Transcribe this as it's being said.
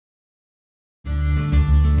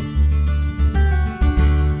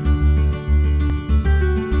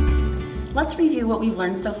let's review what we've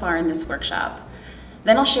learned so far in this workshop.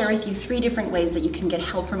 Then I'll share with you 3 different ways that you can get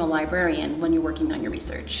help from a librarian when you're working on your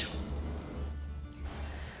research.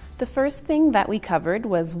 The first thing that we covered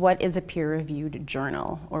was what is a peer-reviewed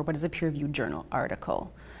journal, or what is a peer-reviewed journal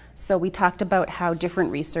article. So we talked about how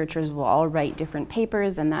different researchers will all write different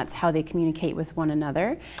papers, and that's how they communicate with one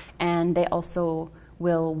another. And they also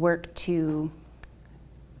will work to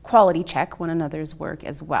quality check one another's work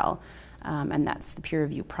as well. And that's the peer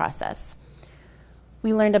review process.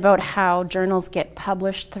 We learned about how journals get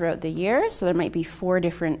published throughout the year. So there might be 4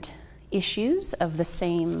 different issues of the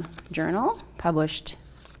same journal published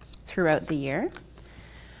throughout the year.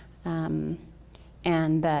 And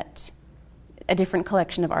that a different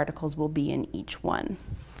collection of articles will be in each one.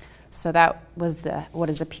 So that was what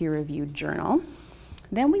is a peer-reviewed journal.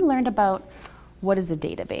 Then we learned about what is a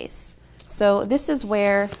database. So this is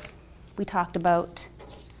where we talked about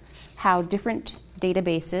how different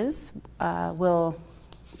databases will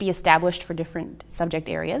be established for different subject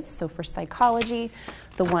areas. So for psychology,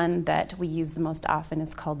 the one that we use the most often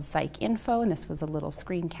is called PSYC, and this was a little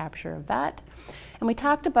screen capture of that. And we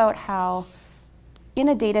talked about how in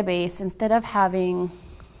a database, instead of having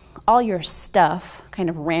all your stuff kind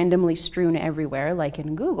of randomly strewn everywhere, like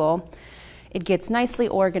in Google, it gets nicely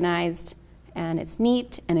organized, and it's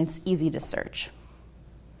neat, and it's easy to search.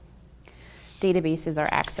 Databases are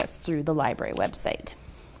accessed through the library website.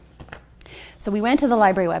 So we went to the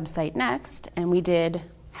library website next, and we did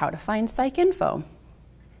how to find PSYC.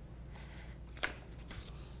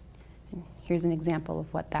 Here's an example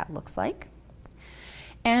of what that looks like.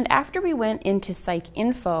 And after we went into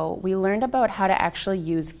PSYC, we learned about how to actually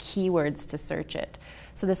use keywords to search it.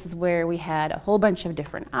 So this is where we had a whole bunch of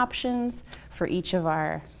different options for each of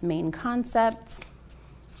our main concepts.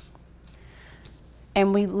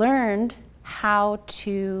 And we learned how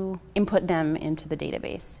to input them into the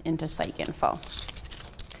database, into PSYC.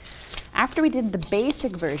 After we did the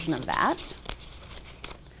basic version of that,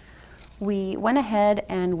 we went ahead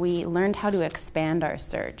and we learned how to expand our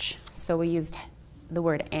search. So we used the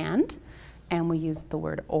word and we used the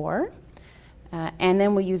word or, and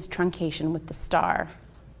then we used truncation with the star,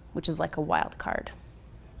 which is like a wildcard.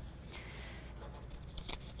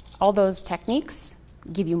 All those techniques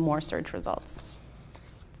give you more search results.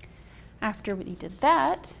 After we did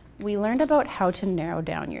that, we learned about how to narrow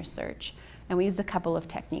down your search. And we used a couple of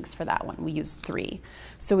techniques for that one. We used 3.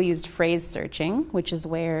 So we used phrase searching, which is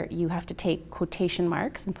where you have to take quotation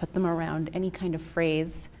marks and put them around any kind of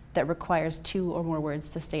phrase that requires 2 or more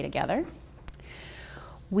words to stay together.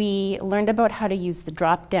 We learned about how to use the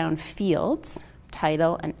drop-down fields,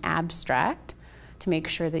 title and abstract, to make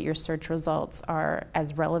sure that your search results are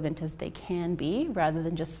as relevant as they can be, rather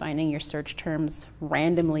than just finding your search terms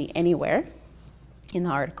randomly anywhere in the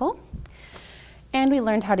article. And we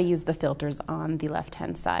learned how to use the filters on the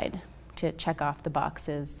left-hand side to check off the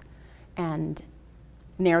boxes and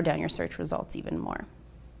narrow down your search results even more.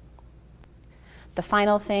 The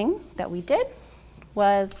final thing that we did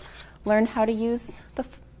was learn how to use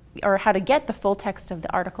how to get the full text of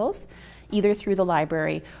the articles, either through the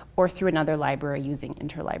library or through another library using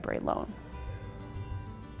interlibrary loan.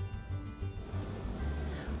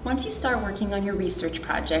 Once you start working on your research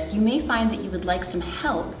project, you may find that you would like some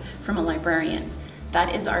help from a librarian.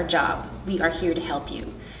 That is our job. We are here to help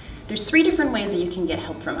you. There's 3 different ways that you can get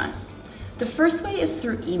help from us. The first way is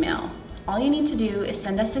through email. All you need to do is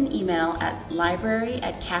send us an email at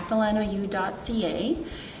library@capitalnou.ca,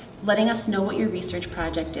 letting us know what your research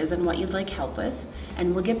project is and what you'd like help with,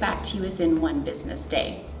 and we'll get back to you within 1 business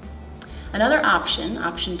day. Another option,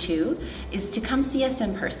 option 2, is to come see us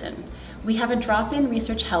in person. We have a drop-in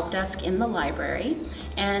research help desk in the library,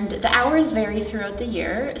 and the hours vary throughout the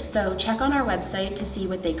year, so check on our website to see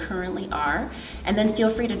what they currently are, and then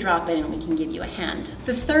feel free to drop in and we can give you a hand.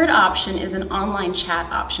 The third option is an online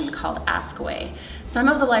chat option called Ask Away. Some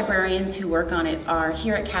of the librarians who work on it are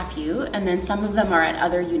here at CapU, and then some of them are at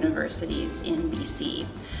other universities in BC.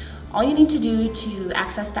 All you need to do to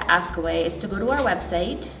access the Ask Away is to go to our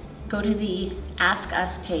website, go to the Ask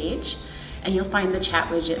Us page, and you'll find the chat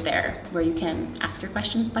widget there where you can ask your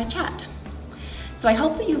questions by chat. So I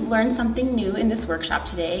hope that you've learned something new in this workshop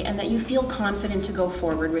today and that you feel confident to go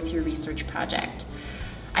forward with your research project.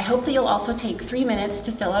 I hope that you'll also take 3 minutes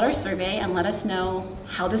to fill out our survey and let us know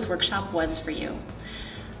how this workshop was for you.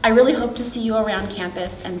 I really hope to see you around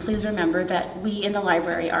campus, and please remember that we in the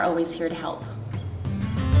library are always here to help.